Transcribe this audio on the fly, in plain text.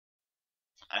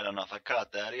I don't know if I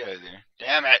caught that either.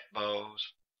 Damn it,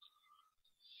 bows.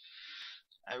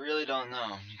 I really don't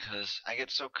know because I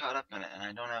get so caught up in it and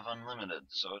I don't have unlimited,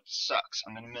 so it sucks.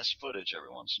 I'm gonna miss footage every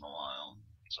once in a while.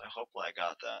 So I hope I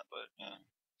got that, but yeah.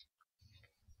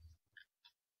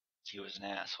 He was an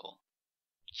asshole.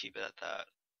 Keep it at that.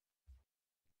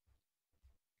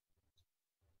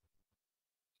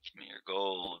 Give me your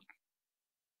gold.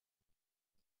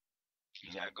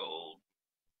 You got gold.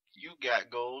 You got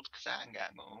gold, 'cause I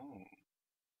got gold.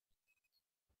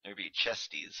 There be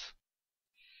chesties.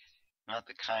 Not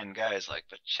the kind guys like,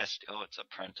 but chesty. Oh, it's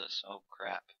apprentice. Oh,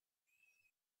 crap.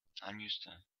 I'm used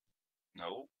to.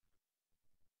 No.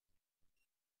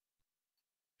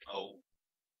 Oh.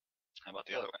 How about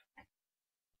the other way?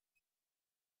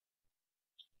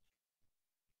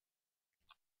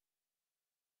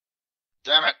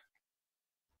 Damn it!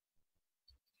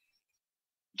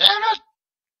 Damn it!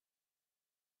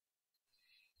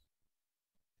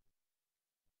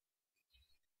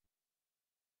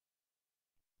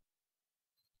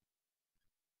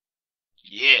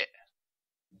 Yeah.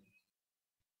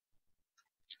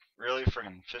 Really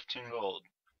friggin' 15 gold.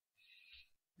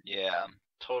 Yeah.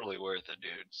 Totally worth it,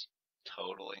 dudes.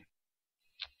 Totally.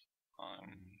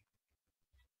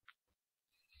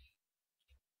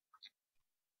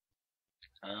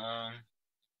 Um,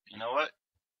 you know what?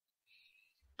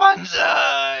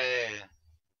 Banzai!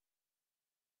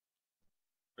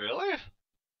 Really?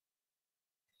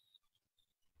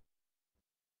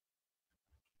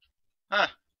 Huh.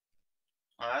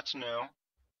 Well, that's new.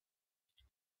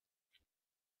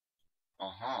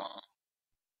 Uh-huh.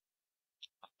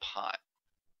 A pot.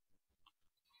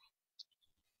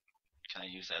 Can I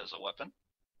use that as a weapon?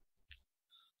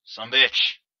 Some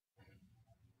bitch!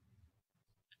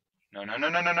 No, no, no,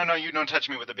 no, no, no, no, you don't touch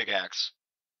me with a big axe.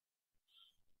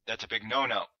 That's a big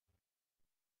no-no.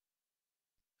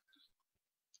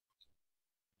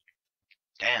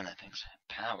 Damn, that thing's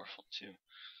powerful, too.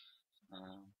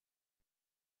 Um,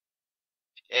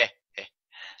 eh, eh.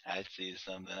 I see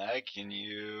something I can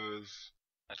use.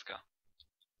 Let's go.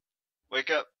 Wake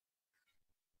up.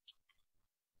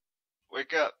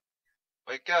 Wake up.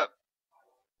 Wake up.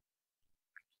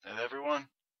 Is that everyone?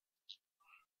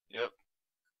 Yep.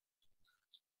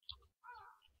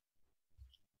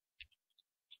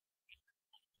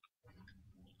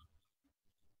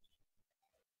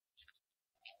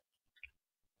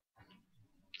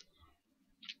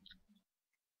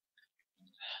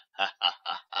 Ha ha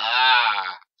ha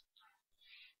ha.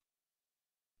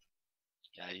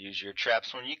 Gotta use your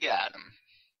traps when you got them.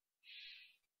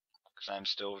 Because I'm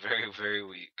still very, very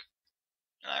weak.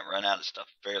 And I run out of stuff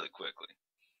fairly quickly.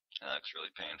 And that's really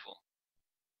painful.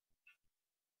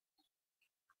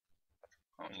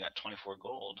 Oh, you got 24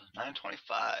 gold.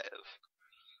 925.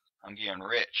 I'm getting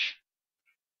rich.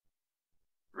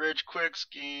 Rich quick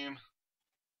scheme.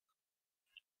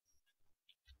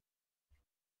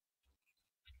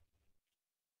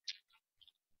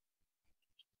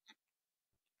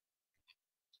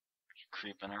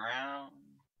 Creeping around.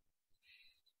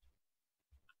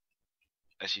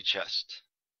 I see chest.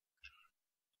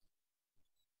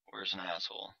 Where's an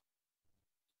asshole?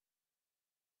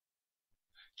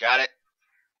 Got it.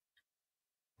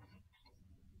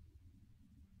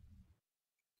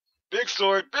 Big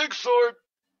sword, big sword.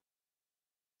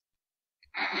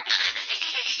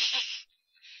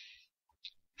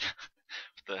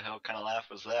 What the hell kind of laugh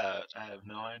was that? I have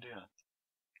no idea.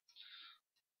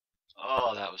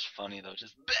 Oh, that was funny though.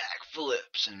 Just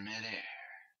backflips in midair.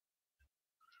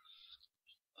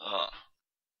 Oh,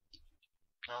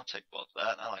 I'll take both of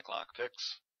that. I like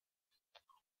lockpicks.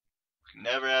 Can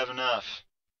never have enough.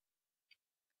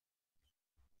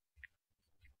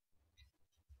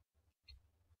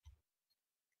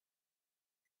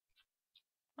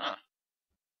 Huh.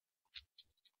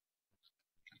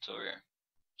 It's over here.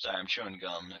 Sorry, I'm chewing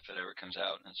gum if it ever comes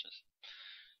out. It's just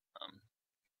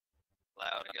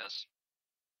loud, I guess.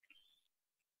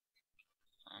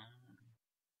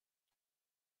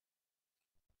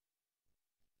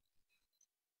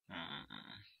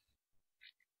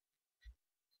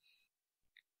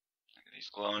 Look at these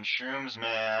glowing shrooms,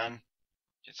 man.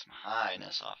 Get some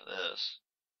highness off of this.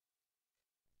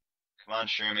 Come on,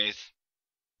 shroomies.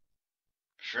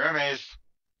 Shroomies!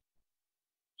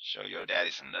 Show your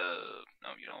daddy some love. No,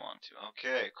 you don't want to.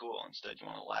 Okay, cool. Instead, you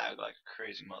want to lag like a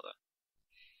crazy mother.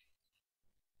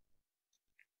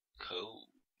 Cool.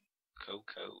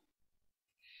 Cool.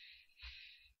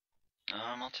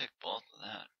 I'll take both of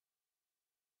that.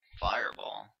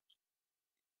 Fireball.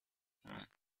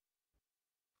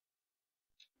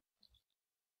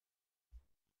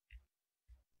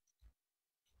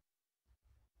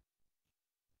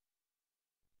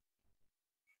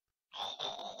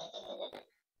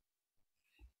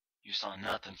 You saw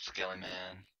nothing, Skelly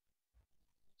Man.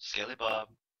 Skelly Bob.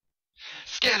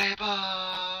 Skelly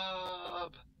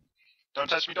Bob! Don't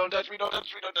touch me, don't touch me, don't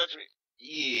touch me, don't touch me.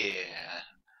 Yeah.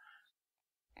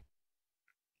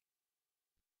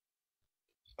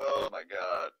 Oh my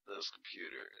god, this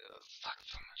computer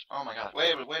sucks so much. Oh my god,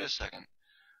 wait a second.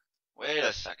 Wait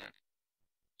a second.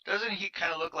 Doesn't he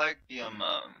kind of look like the,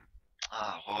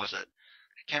 what was it?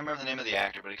 I can't remember the name of the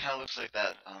actor, but he kind of looks like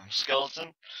that,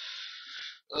 skeleton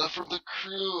from the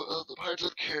crew of the Pirates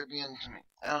of the Caribbean.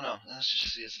 I don't know. It's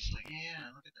just like, yeah,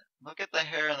 look at that. Look at the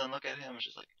hair and then look at him. It's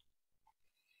just like,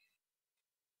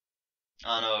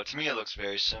 I don't know. To me, it looks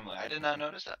very similar. I did not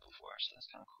notice that before, so that's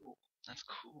kind of cool. That's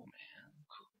cool, man.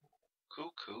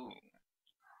 Cool.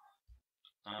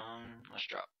 Let's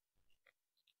drop.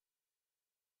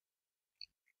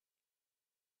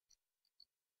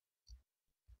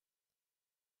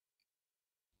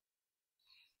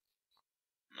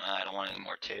 I don't want any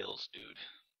more tails, dude.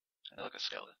 I look a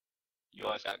skeleton. You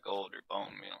always got gold or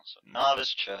bone meal, so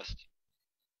novice chest.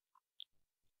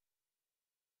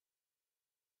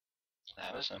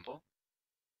 That was simple.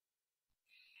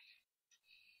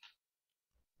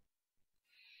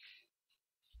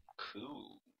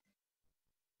 Cool.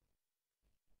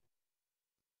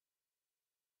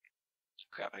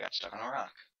 Crap, I got stuck on a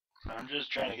rock. I'm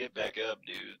just trying to get back up,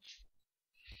 dudes.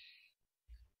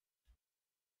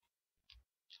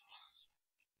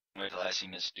 Wait till I see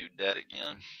this dude dead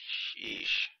again.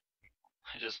 Sheesh.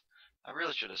 I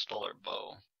really should have stole her bow.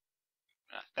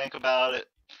 When I think about it,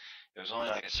 there was only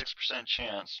like a 6%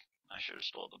 chance I should have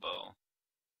stole the bow.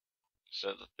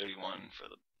 Instead of the 31 for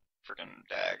the frickin'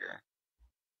 dagger.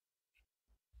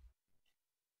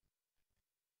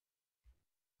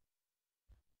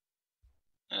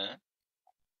 Eh?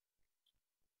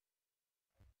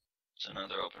 It's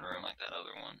another open room like that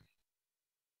other one.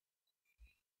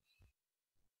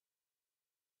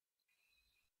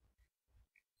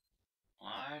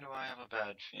 Why do I have a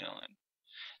bad feeling?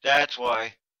 That's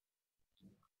why.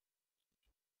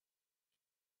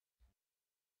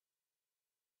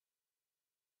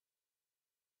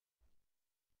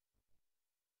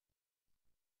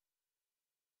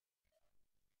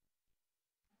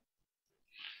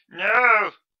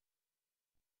 No!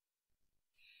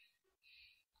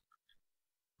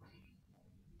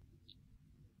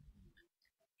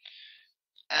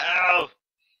 Ow!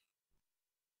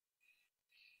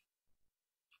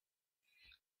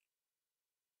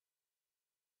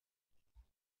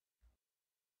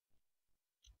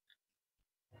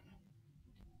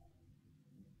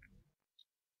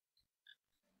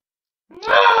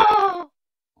 No!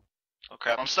 Oh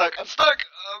crap, I'm stuck! I'm stuck!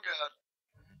 Oh god.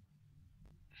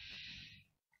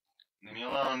 Leave me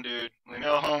alone, dude. Leave me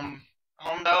alone.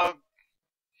 Home dog.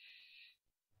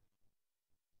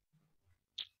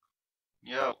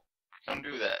 Yo, don't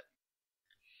do that.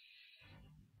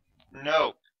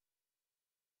 No.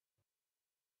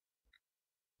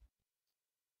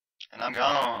 And I'm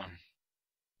gone.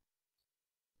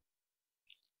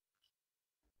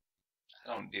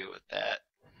 I don't deal with that.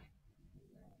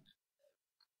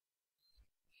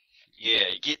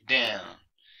 Yeah, get down.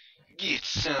 Get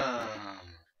some.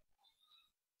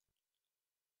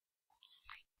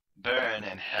 Burn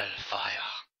in hellfire.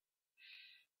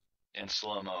 In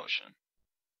slow motion.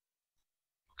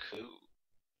 Cool.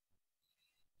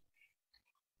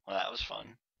 Well, that was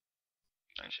fun.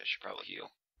 I should probably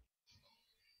heal.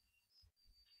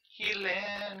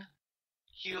 Healing.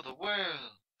 Heal the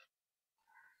world.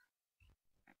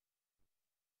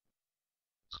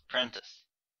 Apprentice.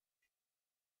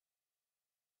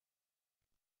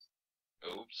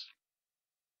 Oops.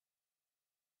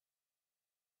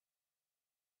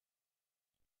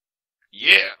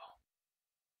 Yeah.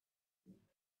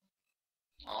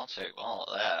 I'll take all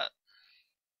of that.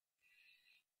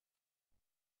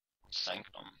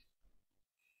 Sanctum.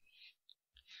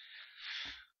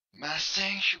 My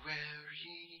sanctuary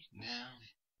now.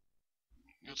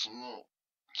 Get some more.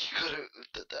 You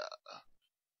gotta.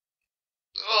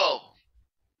 Oh!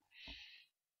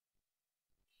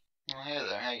 Well, hey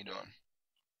there, how you doing?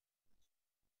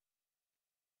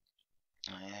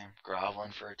 I am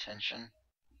groveling for attention.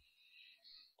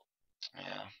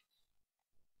 Yeah.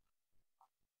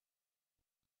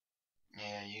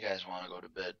 Yeah, you guys want to go to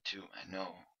bed too, I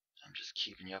know. I'm just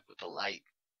keeping you up with the light.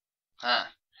 Huh.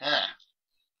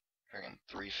 Friggin'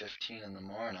 3:15 in the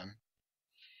morning.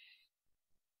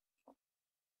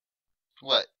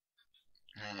 What?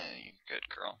 You good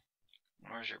girl.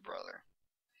 Where's your brother?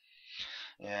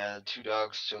 Yeah, the two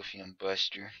dogs, Sophie and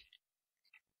Buster.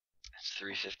 It's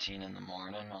 3:15 in the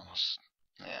morning, almost.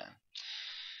 Yeah.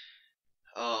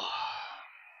 Oh,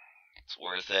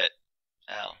 worth it.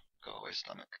 Ow, go away,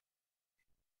 stomach.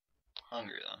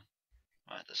 Hungry though.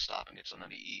 Might have to stop and get something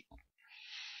to eat.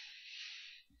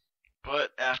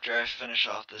 But after I finish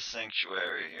off this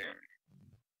sanctuary here,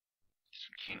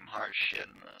 some Kingdom Hearts shit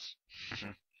in this.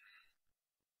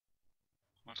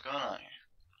 What's going on here?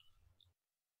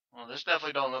 Well, this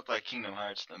definitely don't look like Kingdom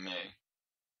Hearts to me.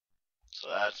 So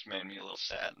that's made me a little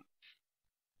sad.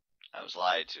 I was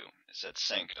lied to. It said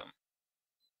Sanctum.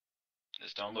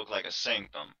 This don't look like a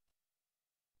Sanctum.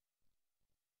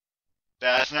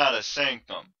 That's not a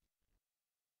Sanctum.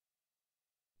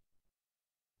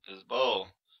 This bow.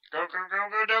 Go, go, go,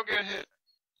 go, don't get hit.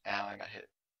 Ow, I got hit.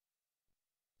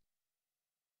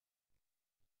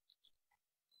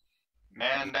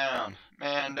 Man down.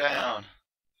 Man down.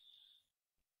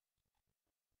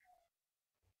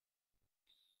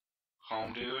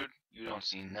 Home dude, you don't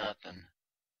see nothing.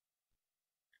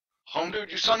 Home dude,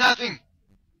 you saw nothing!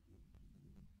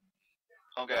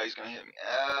 Oh god, he's gonna hit me.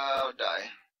 Oh,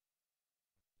 die.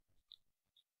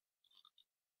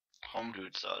 Home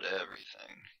dude saw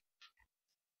everything.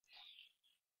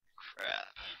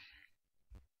 Crap.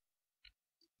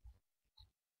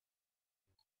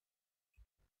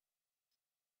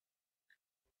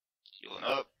 Healing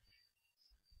up.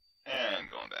 And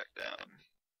going back down.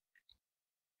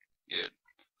 Good.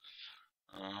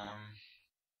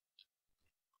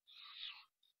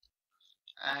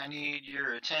 I need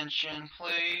your attention,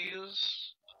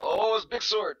 please. Oh, it's a big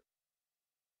sword.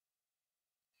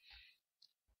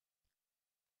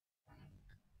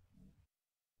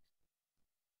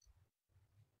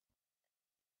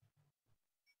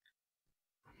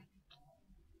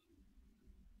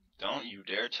 Don't you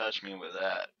dare touch me with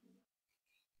that.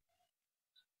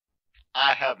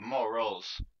 I have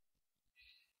morals.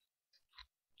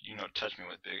 You know, touch me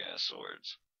with big ass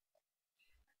swords.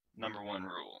 Number one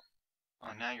rule.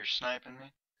 Oh, now you're sniping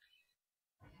me?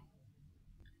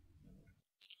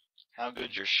 How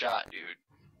good's your shot, dude?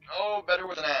 Oh, better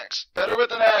with an axe. Better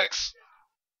with an axe!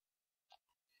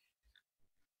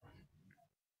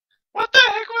 What the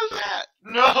heck was that?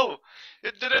 No!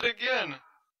 It did it again!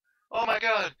 Oh my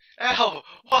god! Ow!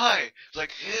 Why? It's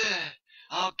like, yeah,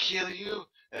 I'll kill you!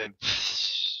 And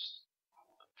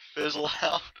fizzle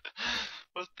out.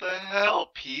 What the hell,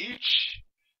 Peach?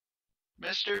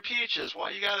 Mr. Peaches,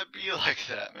 why you gotta be like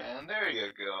that, man? There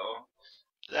you go.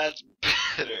 That's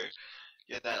better.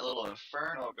 Get that little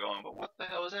inferno going, but what the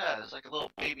hell was that? It's like a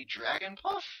little baby dragon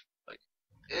puff? Like,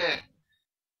 eh.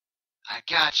 I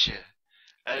gotcha.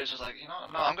 And it's just like, you know,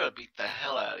 no, I'm gonna beat the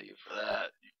hell out of you for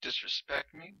that. You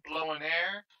disrespect me, blowing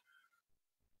air.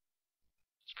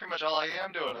 It's pretty much all I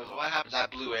am doing. Is what happens? I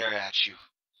blew air at you.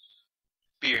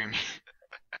 Fear me.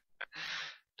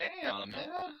 Damn,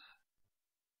 man.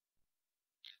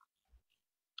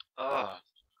 Oh.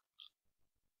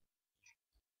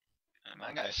 Man,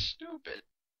 my guy's stupid.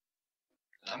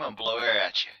 I'm gonna blow air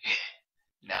at you.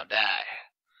 Now die.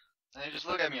 And they just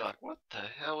look at me like, what the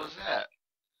hell was that?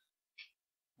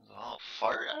 It was all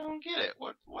fart? I don't get it.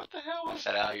 What the hell was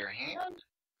that out of your hand?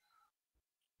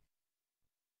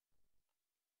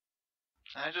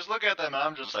 And I just look at them and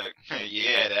I'm just like,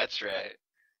 yeah, that's right.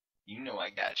 You know I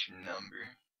got your number.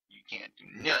 You can't do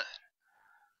nothing.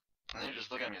 And they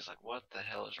just look at me, it's like, what the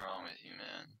hell is wrong with you,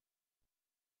 man?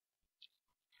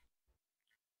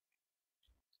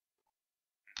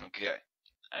 Okay,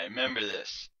 I remember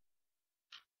this.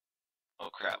 Oh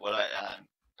crap, what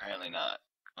apparently not.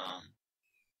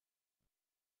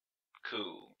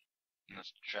 Cool.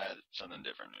 Let's try something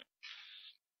different here.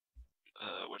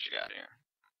 What you got here?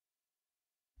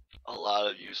 A lot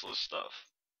of useless stuff.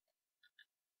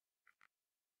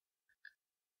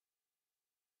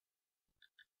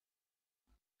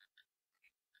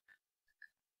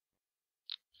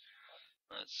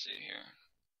 Let's see here.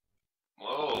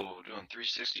 Whoa, doing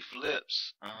 360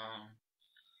 flips.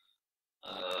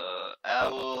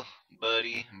 Owl,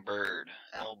 buddy, bird.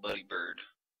 Owl, buddy, bird.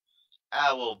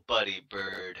 Owl, buddy,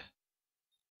 bird.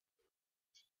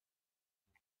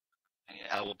 I need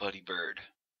owl, buddy, bird.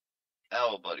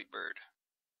 Owl, buddy, bird.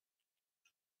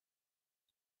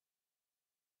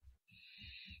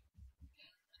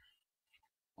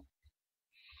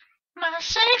 My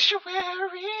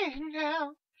sanctuary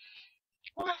now,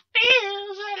 where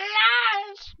fears and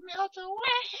lies melt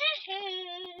away.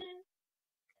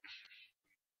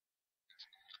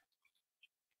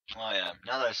 Oh yeah,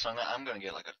 now that I sung that, I'm gonna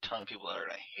get like a ton of people that are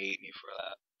gonna hate me for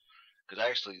that. Because I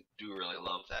actually do really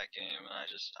love that game, and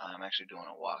I'm actually doing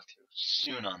a walkthrough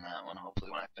soon on that one,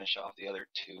 hopefully when I finish off the other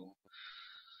two.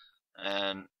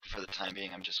 And for the time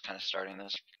being, I'm just kind of starting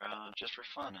this just for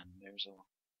fun, and there's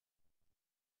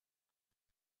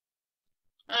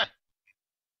a...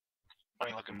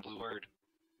 Funny looking blue word.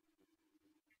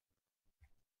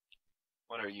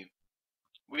 What are you?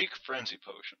 Weak frenzy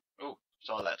potion. Oh,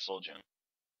 saw that soul gem.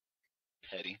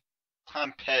 Petty.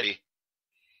 I'm petty.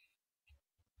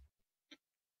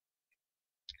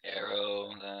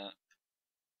 Arrow, that.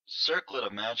 Circlet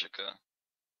of Magica.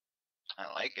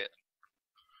 I like it.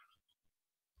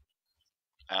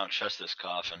 I don't trust this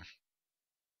coffin.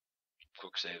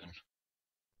 Quick saving.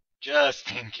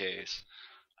 Just in case.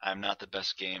 I'm not the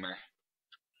best gamer.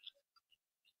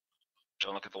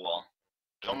 Don't look at the wall.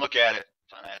 Don't look at it.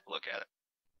 Fine, I have to look at it.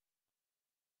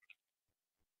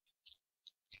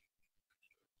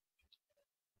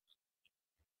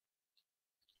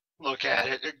 Look at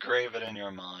it. Engrave it in your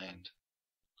mind.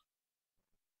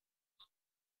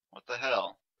 What the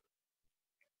hell?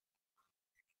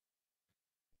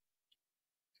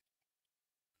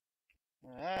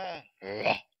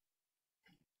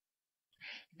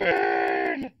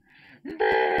 Burn!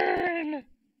 Burn!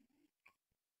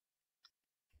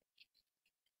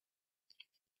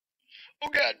 Oh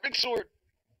god, big sword!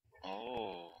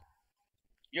 Oh.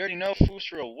 You already know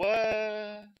Fusra.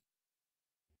 What?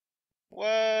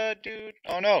 What, dude?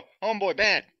 Oh no, homeboy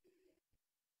bad.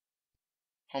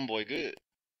 Homeboy good.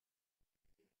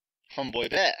 Homeboy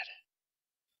bad.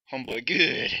 Homeboy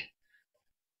good.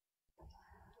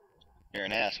 You're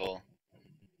an asshole.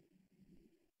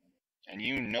 And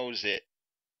you knows it.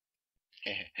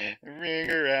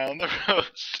 Ring around the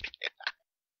rose.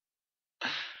 I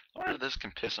wonder if this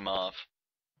can piss him off.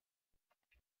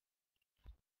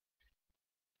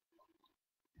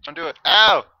 Don't do it.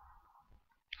 Ow!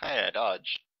 Hey, I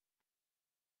dodged.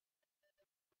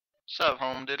 Sup,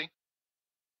 home diddy?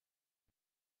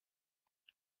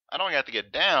 I don't have to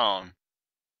get down.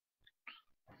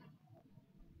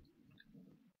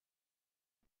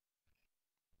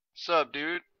 Sup,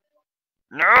 dude?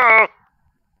 No!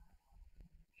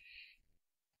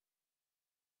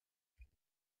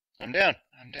 I'm down.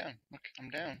 I'm down. Look,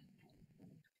 I'm down.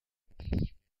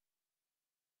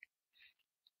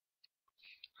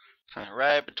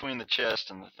 Right between the chest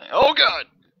and the thing. Oh god!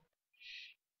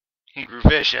 He grew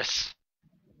vicious.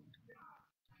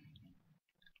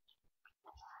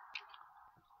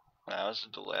 That was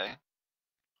a delay.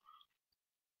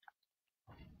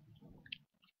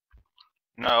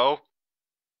 No.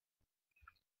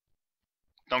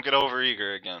 Don't get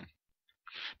overeager again.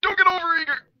 Don't get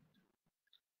overeager!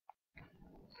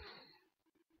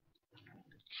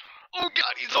 Oh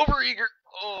god, he's overeager!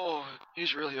 Oh,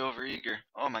 he's really overeager.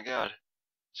 Oh my god.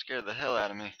 Scared the hell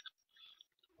out of me.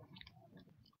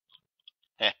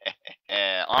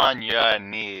 On your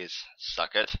knees.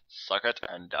 Suck it,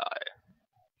 and die.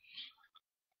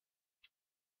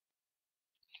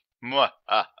 Mwah,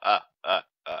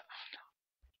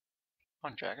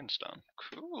 On Dragonstone.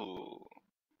 Cool.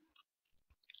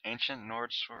 Ancient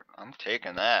Nord sword. I'm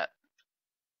taking that.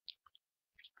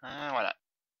 Why not?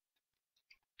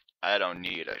 I don't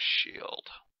need a shield.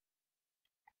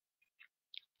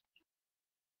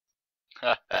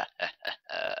 That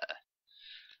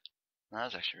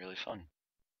was actually really fun.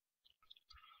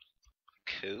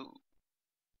 Cool.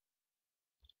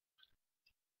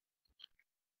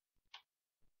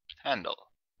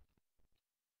 Handle.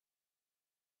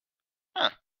 Huh.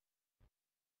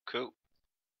 Cool.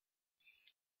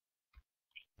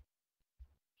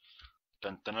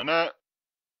 Dun dun dun dun.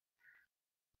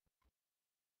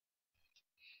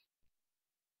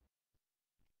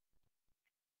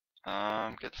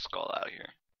 Get the skull out of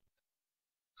here.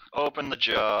 Open the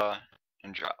jaw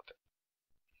and drop it.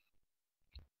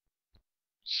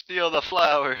 Steal the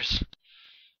flowers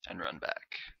and run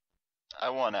back. I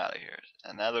want out of here,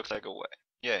 and that looks like a way.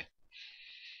 Yay.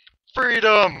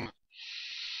 Freedom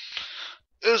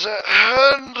is at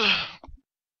hand.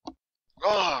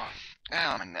 Oh,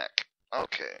 ow, my neck.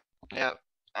 Okay. Yep,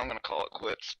 I'm gonna call it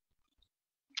quits.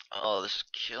 Oh, this is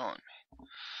killing me.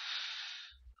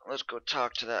 Let's go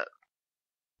talk to that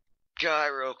guy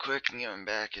real quick and give him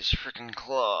back his freaking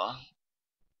claw.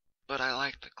 But I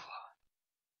like the claw.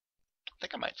 I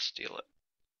think I might steal it.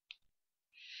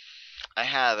 I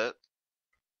have it.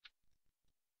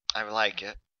 I like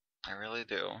it. I really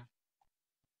do.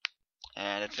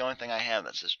 And it's the only thing I have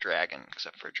that says dragon,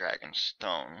 except for dragon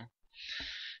stone.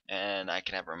 And I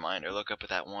can have a reminder, look up at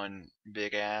that one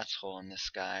big asshole in the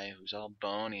sky who's all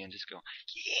bony and just go,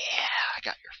 yeah, I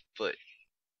got your foot.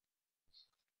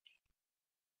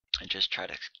 And just try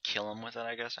to kill him with it,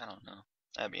 I guess. I don't know.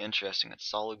 That'd be interesting. It's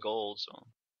solid gold, so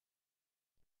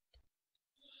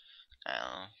I don't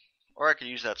know. Or I could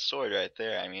use that sword right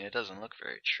there. I mean, it doesn't look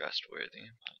very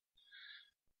trustworthy.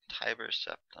 But Tiber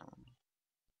Septum.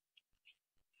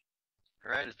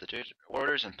 Right, is the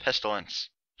orders and pestilence.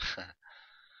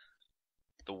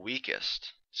 the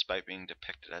weakest, despite being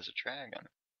depicted as a dragon.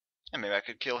 And maybe I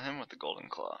could kill him with the golden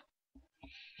claw.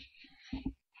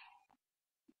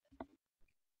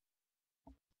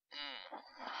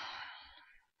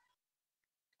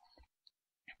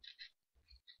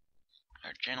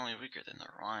 Are generally weaker than the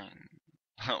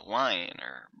wine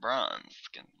or bronze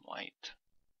skin white.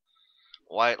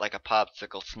 White like a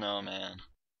popsicle snowman.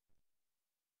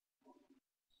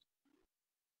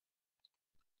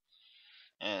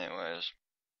 Anyways.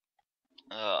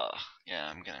 Yeah,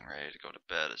 I'm getting ready to go to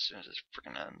bed as soon as this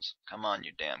freaking ends. Come on,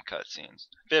 you damn cutscenes.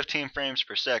 15 frames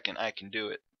per second, I can do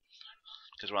it.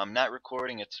 Because when I'm not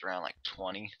recording, it's around like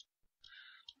 20.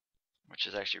 Which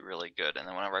is actually really good. And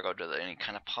then whenever I go to any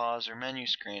kind of pause or menu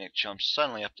screen, it jumps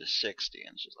suddenly up to 60.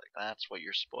 And it's just like, that's what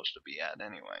you're supposed to be at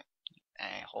anyway.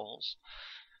 A-holes.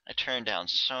 I turned down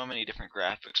so many different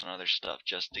graphics and other stuff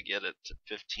just to get it to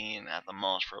 15 at the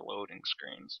most for loading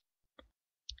screens.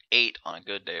 8 on a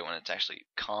good day when it's actually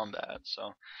combat.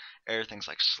 So everything's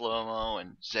like slow-mo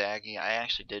and zaggy. I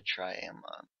actually did try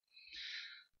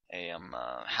a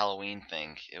Halloween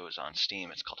thing. It was on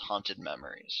Steam. It's called Haunted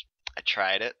Memories. I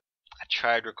tried it. I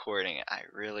tried recording it. I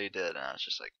really did. And I was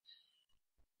just like,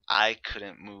 I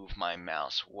couldn't move my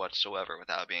mouse whatsoever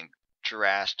without being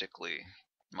drastically,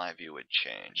 my view would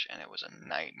change. And it was a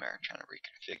nightmare trying to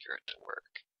reconfigure it to work.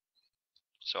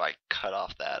 So I cut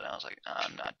off that and I was like,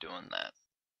 I'm not doing that.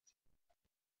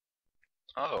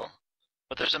 Oh,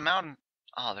 but there's a mountain.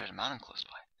 Oh, there's a mountain close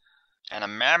by. And a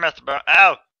mammoth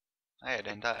ow! Hey, I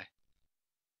didn't die.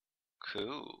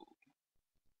 Cool.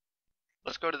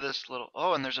 Let's go to this little...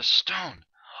 Oh, and there's a stone.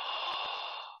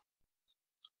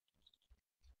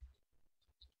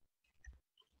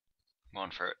 I'm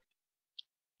going for it.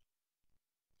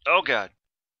 Oh, God.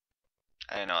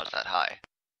 I didn't know it's that high.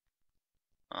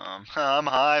 I'm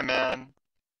high, man.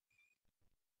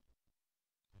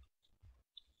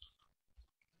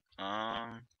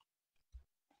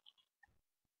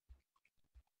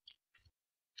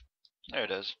 There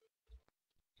it is.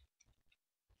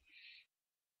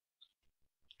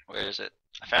 Where is it?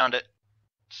 I found it.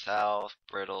 South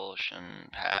Brittleshan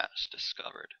Pass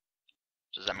discovered.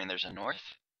 Does that mean there's a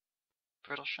north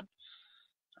Brittleshan?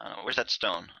 I don't know. Where's that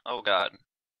stone? Oh, God.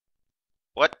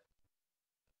 What?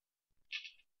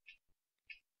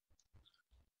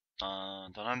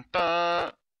 Dun dun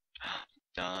dun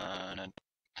dun dun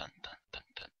dun dun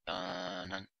dun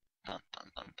dun dun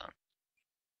dun dun dun.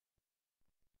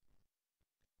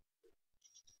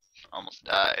 Almost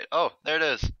died. Oh, there it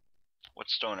is. What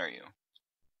stone are you?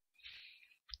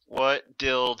 What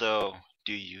dildo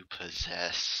do you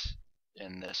possess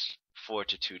in this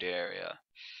fortitude area?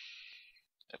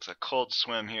 It's a cold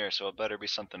swim here, so it better be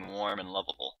something warm and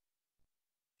lovable.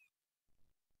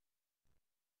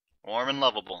 Warm and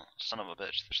lovable. Son of a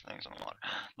bitch, there's things on the water.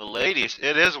 The ladies,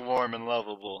 it is warm and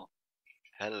lovable.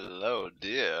 Hello,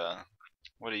 dear.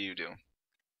 What do you do?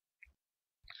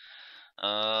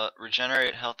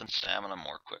 Regenerate health and stamina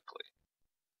more quickly.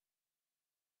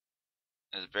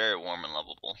 It's very warm and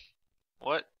lovable.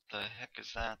 What the heck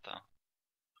is that, though?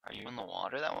 Are you in the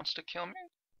water that wants to kill me?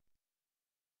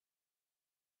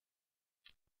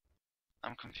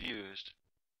 I'm confused.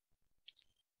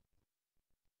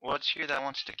 What's here that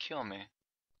wants to kill me?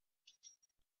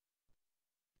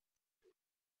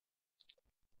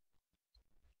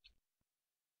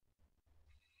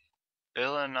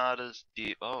 Illanada's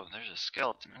deep. Oh, there's a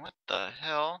skeleton. What the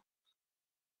hell?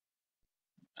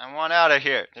 I want out of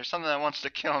here. There's something that wants to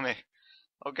kill me.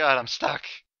 Oh god, I'm stuck.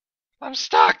 I'm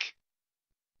stuck!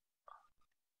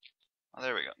 Oh,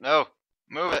 there we go. No!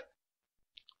 Move it!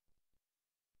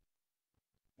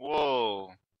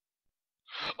 Whoa.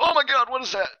 Oh my god, what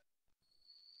is that?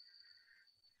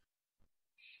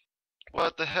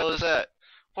 What the hell is that?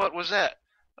 What was that?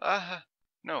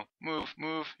 No.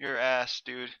 Move your ass,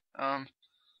 dude.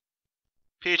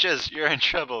 Peaches, you're in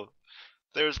trouble.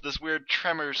 There's this weird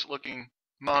tremors looking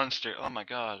monster. Oh my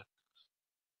god.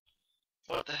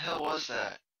 What the hell was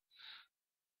that?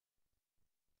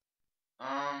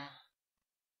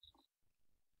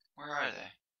 Where are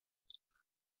they?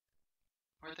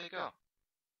 Where'd they go?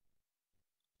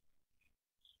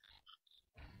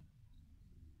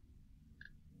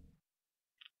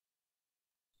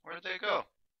 Where'd they go?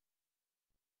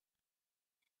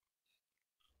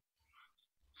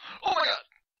 Oh my god!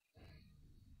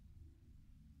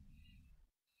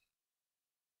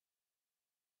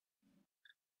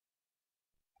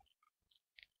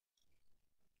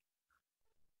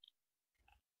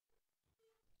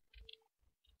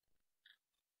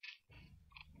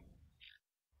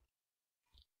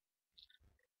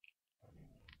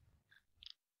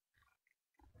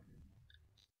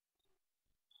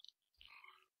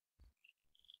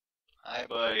 Hi,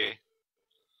 buddy.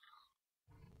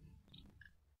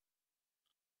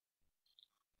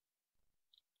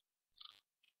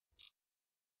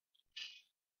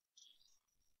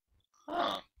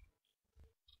 Huh.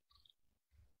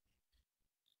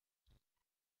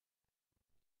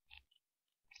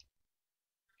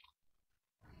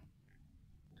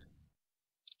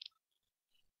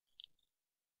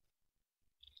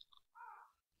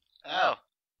 Ow.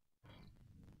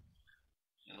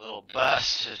 You little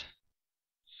bastard.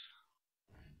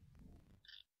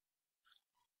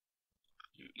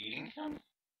 You eating him?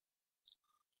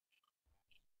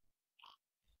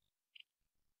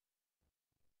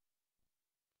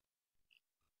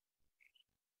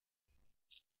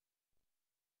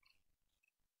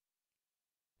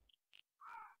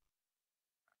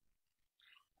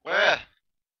 Where?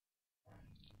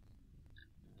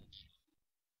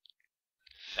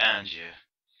 Found you.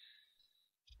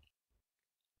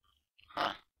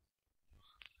 Huh.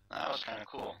 That was kind of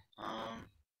cool.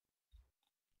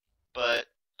 But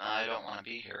I don't want to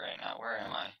be here right now. Where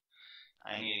am I?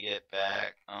 I need to get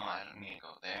back. Oh, I don't need to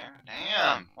go there.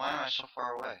 Damn! Why am I so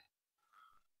far away?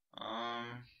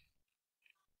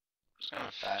 Just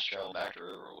gonna fast travel back to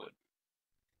Riverwood.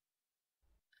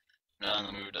 Not in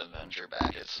the mood to venture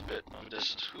back. It's a bit of a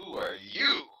distance. Who are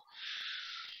you?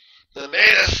 The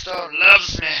Lady Stone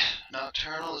loves me.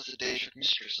 Nocturnal is the daedric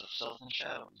mistress of self and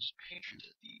shadows, patron to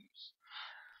thieves.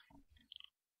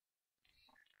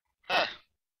 Huh.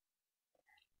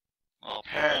 Well,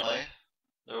 apparently,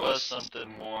 there was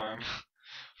something warm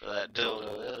for that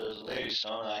dildo. There's a Lady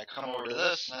Stone, and I come over to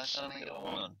this, and I suddenly get a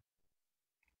woman.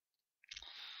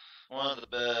 One of the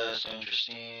best entry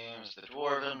teams, the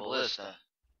Dwarven Ballista.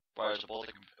 Requires a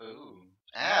Baltic. Ooh.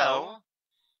 Ow!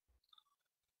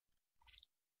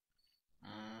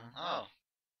 Oh.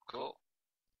 Cool.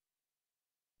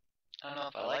 I don't know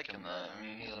if I like him, though. I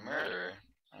mean, he's a murderer.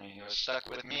 I mean, he was stuck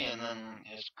with me, and then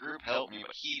his group helped me,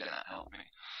 but he didn't help me.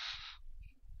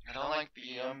 I don't like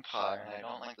the Empire, and I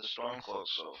don't like the Stormcloak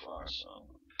so far, so...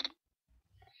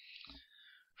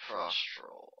 Frost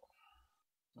Troll.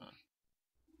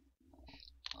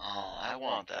 Oh, I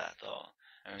want that, though.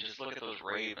 I mean, just look at those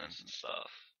ravens and stuff.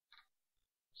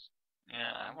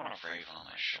 Yeah, I want a raven on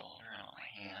my shoulder and on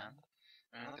my hand.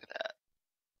 I mean, look at that.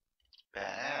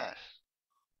 Badass.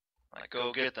 Like,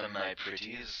 go get them, my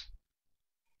pretties.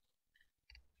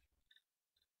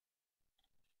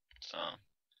 So,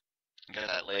 you got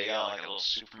that leg out like a little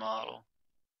supermodel,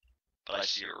 but I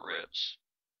see her ribs.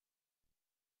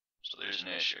 So there's an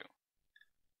issue.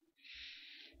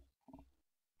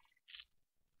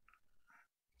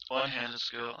 One-handed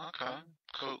skill. Okay,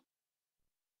 cool.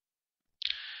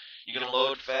 You gonna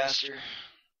load faster?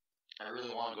 I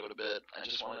really want to go to bed. I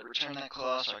just want to return that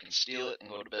claw so I can steal it and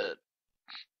go to bed.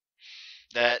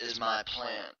 That is my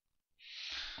plan.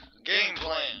 Game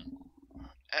plan.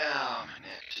 Ow, my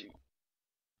neck too.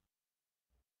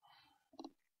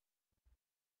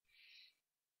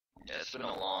 Yeah, it's been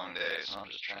a long day, so I'm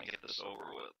just trying to get this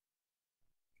over with.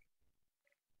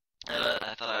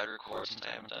 I thought I'd record since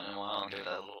I haven't done it in a while and give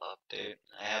that little update.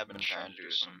 I have been trying to do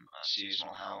some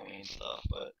seasonal Halloween stuff,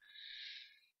 but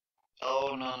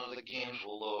oh, none of the games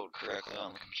will load correctly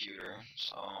on the computer,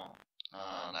 so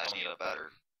I need a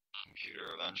better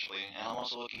computer eventually. And I'm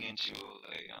also looking into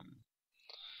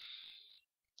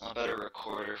a better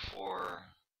recorder for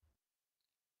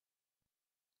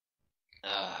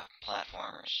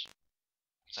platformers.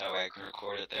 So that way I can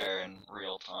record it there in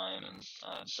real time and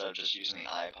instead of just using the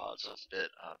iPod, so it's a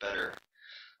bit better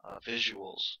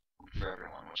visuals for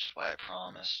everyone, which is why I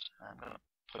promised I'm going to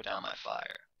put down my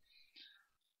fire.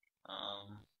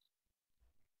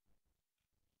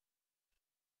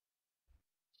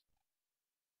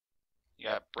 You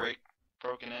got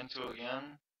broken into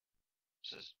again? It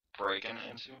says breaking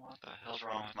into? What the hell's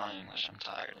wrong with my English? I'm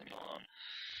tired. Leave me alone.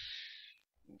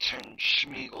 Turn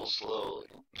Schmeagol slowly.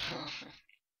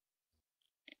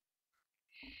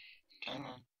 Come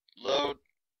on. Load.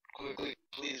 Quickly,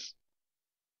 please.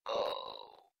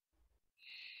 Oh.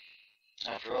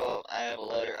 After all, I have a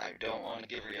letter I don't want to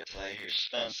give her yet till I hear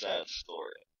Spen's side of the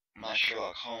story. My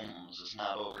Sherlock Holmes is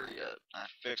not over yet. I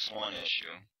fixed one issue.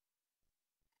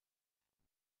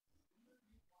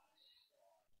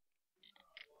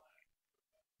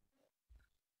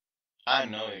 I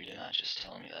know you did not just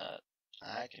tell me that.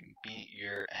 I can beat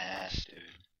your ass, dude.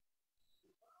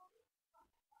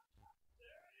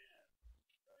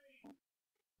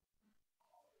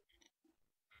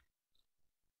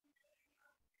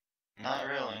 Not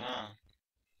really, no.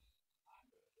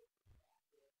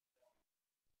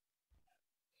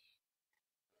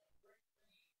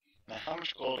 Now, how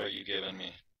much gold are you giving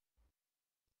me?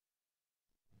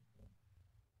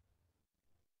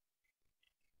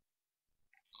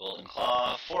 Golden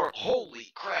Claw, 4. Holy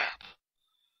crap!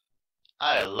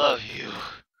 I love you.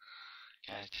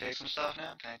 Can I take some stuff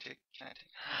now? Can I take? I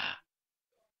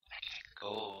take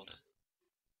gold.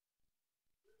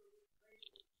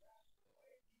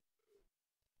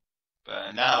 But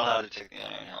I'm not allowed to take the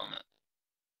iron helmet.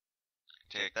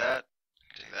 Take that.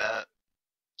 Take that.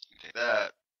 Take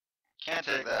that. Can't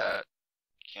take that.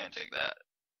 Can't take that.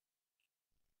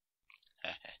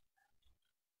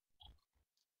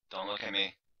 Don't look at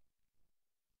me.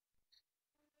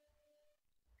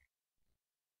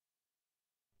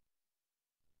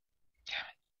 Damn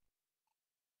it.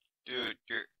 Dude,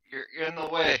 you're in the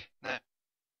way.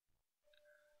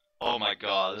 Oh my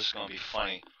god, this is gonna be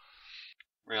funny.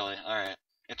 Really? Alright.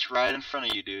 It's right in front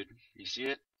of you, dude. You see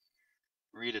it?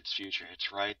 Read its future.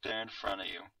 It's right there in front of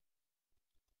you.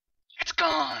 It's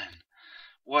gone!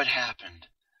 What happened?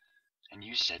 And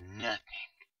you said nothing.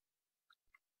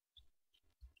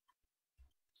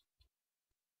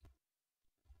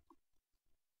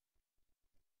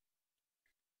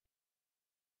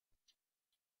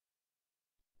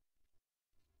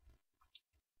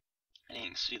 I didn't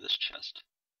even see this chest.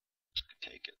 Just could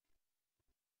take it.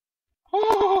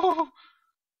 Whoa!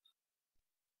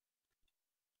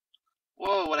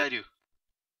 Whoa, what'd I do?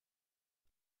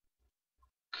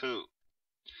 Cool.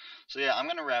 So yeah, I'm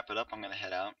gonna wrap it up. I'm gonna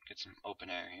head out, get some open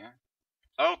air here.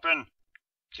 Open!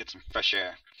 Get some fresh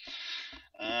air.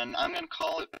 And I'm gonna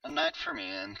call it a night for me.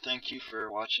 And thank you for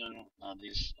watching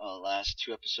these last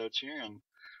 2 episodes here. And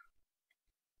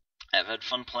I've had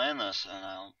fun playing this, and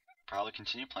I'll probably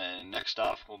continue playing. Next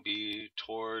off will be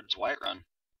towards Whiterun.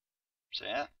 So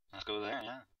yeah, let's go there.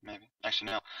 Yeah, maybe.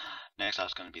 Actually, no. Next off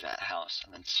is gonna be that house,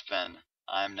 and then Sven.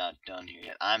 I'm not done here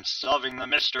yet. I'm solving the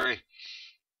mystery.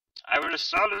 I will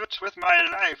solve it with my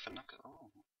life. And look, oh,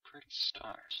 pretty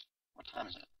stars. What time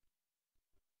is it?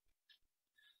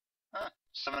 Huh,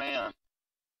 7 a.m.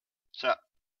 So,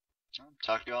 I'll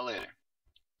talk to y'all later.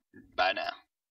 Bye now.